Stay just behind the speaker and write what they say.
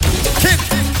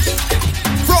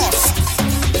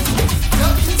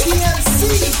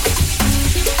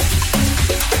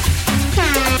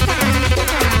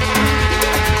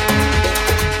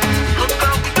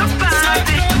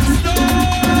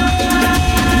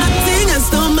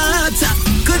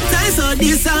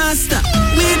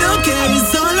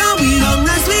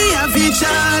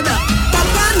shot.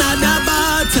 Pop another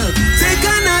bottle, take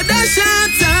another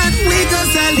shot, and we go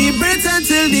celebrate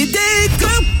until the day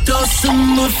come. Toast to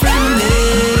my friend,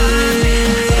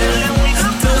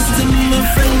 toast to my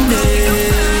friend,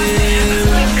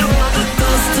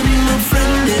 toast to my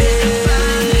friend.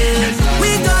 We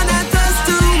gonna toast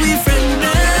to we friend,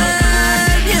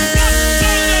 yeah.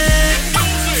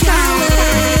 Can't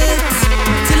wait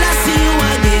till I see you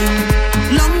again.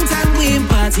 Long time we ain't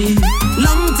party,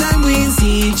 long time we ain't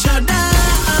see each other.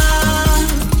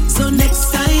 So next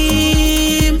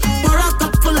time, pour a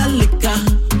cup full of liquor,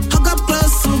 hug up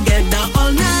close together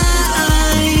all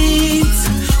night.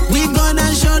 We gonna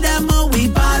show them how we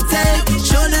party,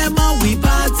 show them how we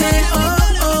party. Oh,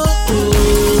 oh, oh.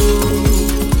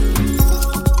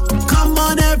 Come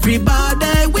on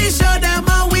everybody, we show them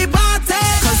how we party.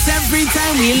 Cause every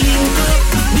time we link up,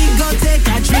 we go take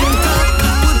a drink up,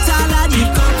 put all of the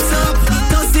cups up,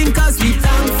 toasting cause we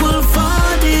thankful for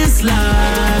this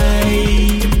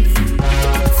life,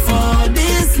 for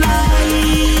this life.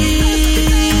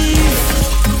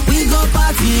 We go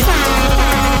party all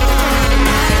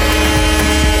night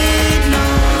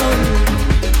long,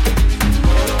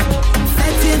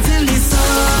 fetting till the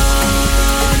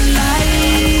sunlight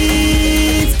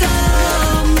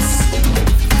comes.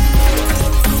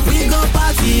 We go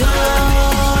party all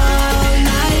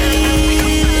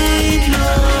night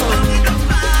long,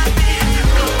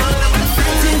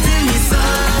 fetting till the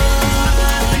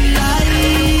sunlight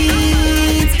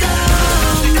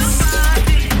comes.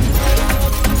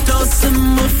 Toast to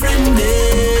my friend,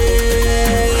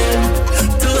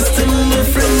 toast to my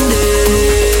friend,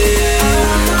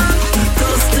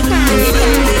 toast to my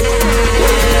friend.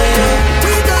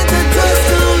 We got to toast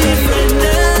to my friend,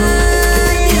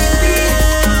 yeah.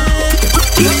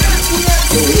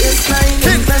 Your waistline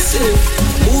impressive,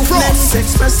 movements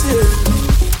expressive.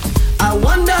 I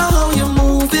wonder how you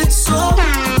move it so.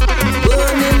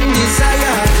 Burning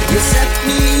desire, you set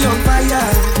me on fire.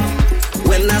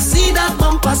 When I see that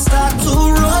bumper start to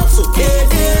roll, so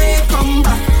hey, come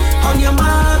back. On your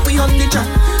mark, we on the track.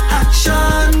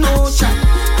 Action, no chat.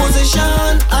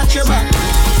 Position at your back.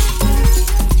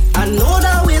 I know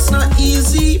that way it's not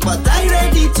easy, but I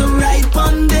ready to ride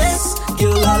on this.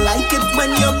 Girl, I like it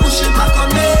when you push it back on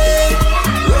me,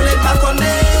 roll it back on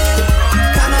me.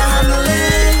 Can I handle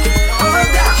it? Oh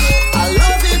gosh, I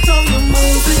love it how you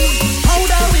moving, how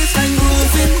that waistline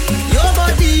grooving, your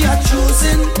body you're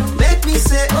choosing, make me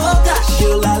say oh gosh.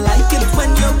 Girl, I like it when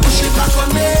you push it back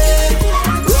on me,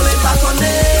 roll it back on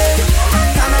me.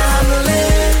 Can I handle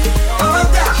it? Oh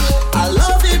gosh, I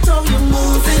love it how you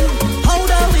moving, how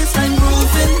that waistline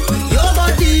grooving, your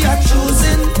body you're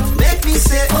choosing, make me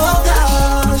say oh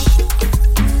gosh.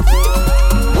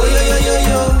 Oh yo yo yo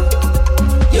yo,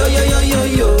 yo yo yo yo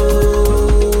yo.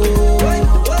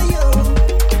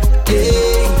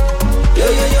 Hey, yo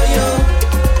yo yo yo,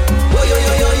 oh yo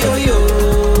yo yo yo yo.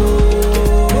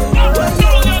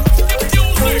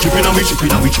 Chipping and we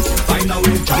chipping and we chipping, find a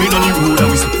way. Jamming on the road and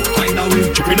we sipping, find a way.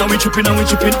 Chipping and we chipping and we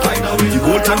chipping, find a way. The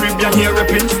whole Caribbean here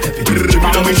repping,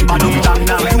 chipping and we chipping and we dang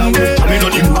dang, find a way. Jamming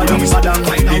on the road and we sadang,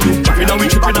 find a way. Chipping and we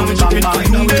chipping and we chipping,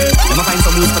 find a way. Never find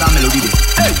some moves for that melody day.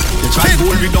 Hey, they try to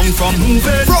hold me down from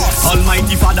moving.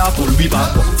 Almighty Father pull me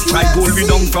back up. Try to hold me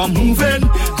down from moving.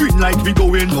 Green light we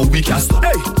going, how we can stop.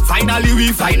 Hey, finally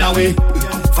we find a way.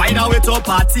 Find a way to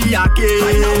party again.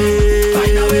 Find a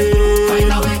way,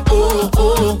 oh,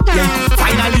 oh, yeah.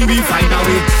 Finally we find a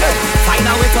way. Hey, find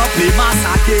a way to play mass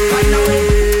again. Find a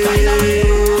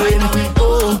way,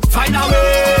 oh. Find a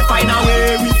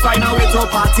way, we find a way to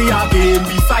party again.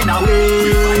 We find a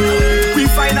way, we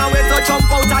find a way to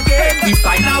jump out again. We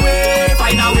find a way,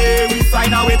 we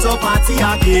find a way to party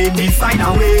again. We find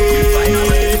a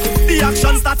way, the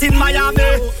action start in Miami.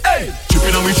 Hey,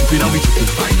 chipping and we chipping and we chipping.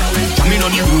 Jamming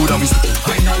on the road and we sipping.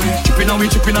 Chipping and we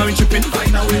chipping and we chipping.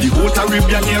 The whole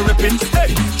Caribbean here repping.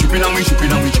 Hey, chipping and we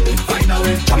chipping and we chipping.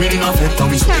 Jamming in our fete and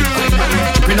we sipping.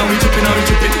 Chipping and we chipping and we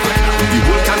chipping. The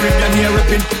whole Caribbean here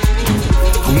repping.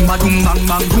 Boom ba doom bang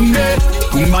bang boom de,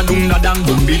 boom ba doom da dang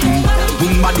boom be doom,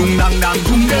 boom ba doom dang dang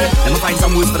boom de. Let me find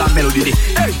some words for that melody day.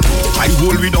 Hey, try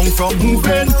hold we down from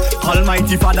moving.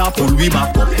 Almighty Father pull we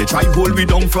back up. They try hold we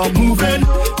down from moving.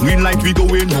 Green light we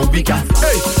going, no we can.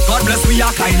 Hey, God bless we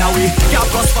are kind of way.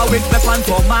 Can't prosper with weapon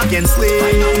for mark and slay.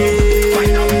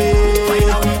 Find a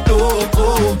way, oh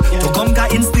oh. To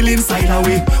conquer instill inside a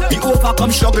way. We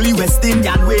overcome struggle the West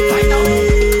Indian way. Find a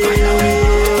way,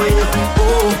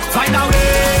 oh. Find a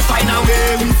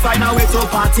way, we find a way to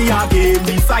party again.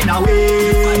 We find a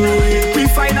way, we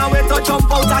find a way to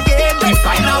jump out again. We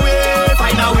find a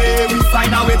way, we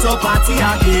find a way to party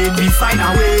again. We find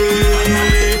a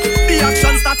way, the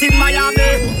action start in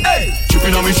Miami. Hey,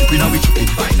 chipping and we chipping and we chipping.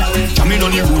 Jamming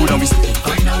on the road and we stepping.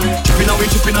 Chipping and we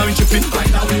chipping and we chipping.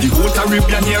 The whole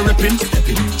Caribbean here ripping.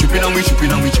 Chipping and we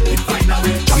chipping and we chipping.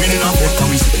 Jamming in our boat and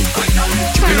we stepping.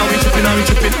 Chipping and we chipping and we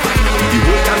chipping. The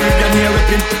whole Caribbean here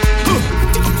ripping.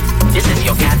 This is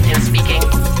your captain speaking.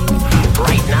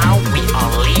 Right now we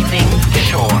are leaving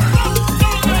shore.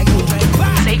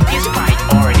 Safety is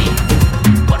priority,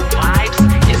 but vibes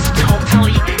is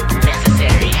totally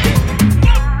necessary.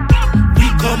 We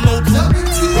come out to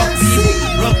rock people,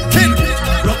 rock people,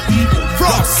 rock people,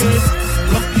 rock it,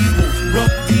 rock people,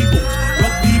 rock people,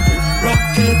 rock people,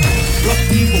 rock it, rock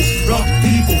people, rock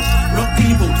people, rock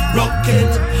people, rock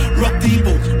it, rock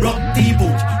people, rock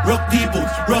people, rock people,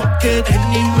 rock it.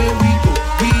 Anywhere we go,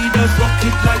 we just rock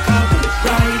it like a boat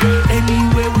ride.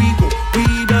 Anywhere we go, we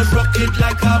just rock it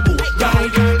like a boat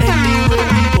ride. Anywhere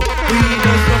we go, we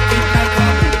just rock it like a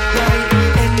boat ride.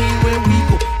 Anywhere we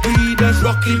go, we just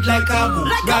rock it like a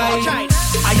boat ride.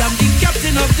 I am the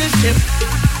captain of this ship.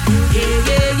 Yeah,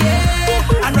 yeah,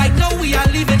 yeah. And right now we are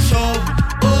leaving shore.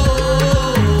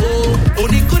 Oh,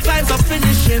 only good vibes up in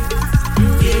the ship.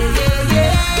 Yeah, yeah,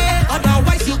 yeah.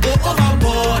 Otherwise you go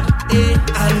overboard. Yeah.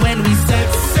 And when we set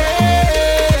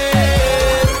sail,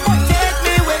 take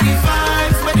me where the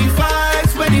vibes, where the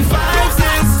vibes, where the vibes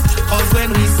is. 'Cause when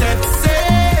we set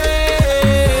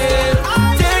sail,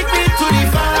 take me to the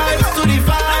vibes, where the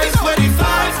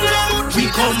vibes is. We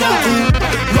come out to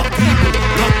rock people,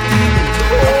 rock people,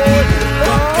 rock people,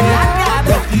 rock people,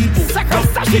 rock people, rock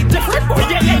people,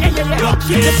 rock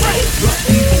people, rock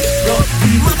people, rock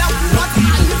people, rock people, rock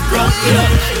people, rock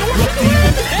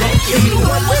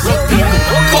people.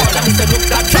 God, I said look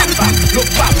that bam bam, look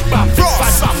bam bam,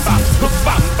 fast bam bam, look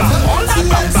bam bam, all that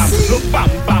bam bam, look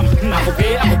bam bam. I go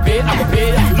pay, I go pay, I go pay.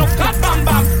 Look that bam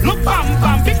bam, look bam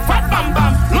bam, big fat bam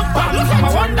bam, look bam bam. I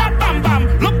want that bam bam,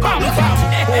 look bam bam.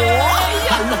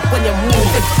 I love when you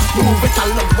move it. I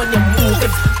love when you move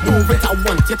it. I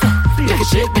want you to make it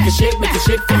shake, make it shake, make it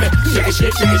shake for me. Make it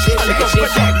shake, make it shake, make it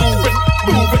shake. Move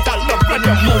it. I love when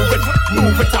you move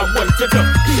it. I want you to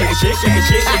Make it shake, make it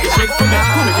shake, make it shake for me.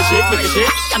 Make it shake, make it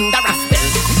shake. Under a spell,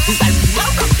 is I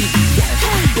love a big girl.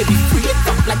 Baby, free it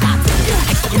up like that.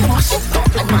 I can mash it up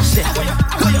like mash it.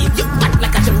 You act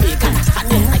like a Jamaican, and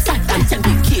then I can dance on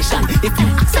vacation. If you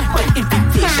accept my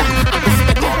invitation, I will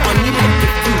spend more money like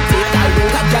if you take a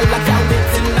look at girl like that.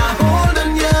 Till I hold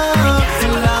on ya,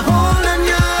 till I hold on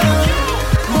ya.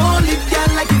 Hold it ya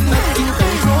like it's nothing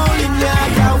controlling ya.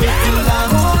 Till I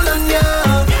hold on ya,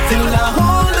 till I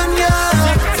hold on ya,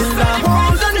 till I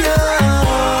hold on ya.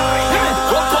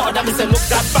 oh God, I say look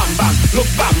that bam bam, look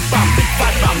bam bam, big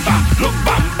fat bam bam, look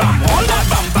bam bam, all that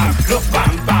bam bam, look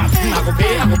bam bam. I go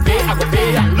pay, I go pay, I go pay.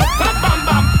 Look that bam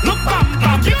bam, look bam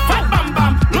bam, big fat bam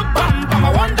bam, look bam bam. I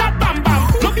want that bam bam,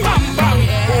 look bam bam.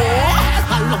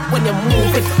 I love when you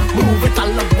move it. I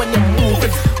love when you move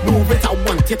it. I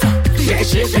want you to make it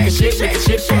shake, make it shake, make it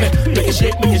shake for me. Make it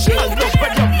shake, make it shake. I love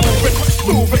when you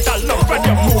move it. I love when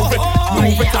you move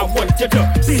it. I want you to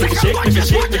make it shake, make it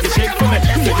shake, make it shake for me.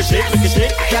 Make it shake, make it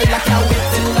shake. Girl, I can't wait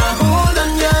till I hold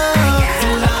on ya,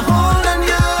 till I hold on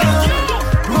ya.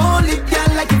 Roll it,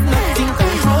 girl, like it's nothing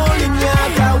controlling ya.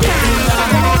 Can't wait till I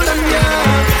hold on ya,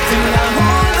 till I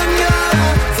hold on ya,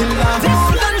 till I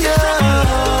hold on ya.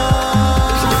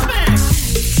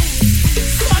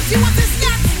 What is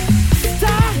that?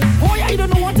 Boy, I don't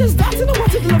know what is that. You know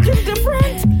what it looking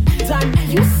different. Dan,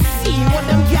 you see what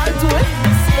them girl doing?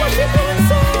 What she doing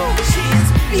so? She's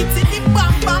beating the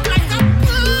bam bam like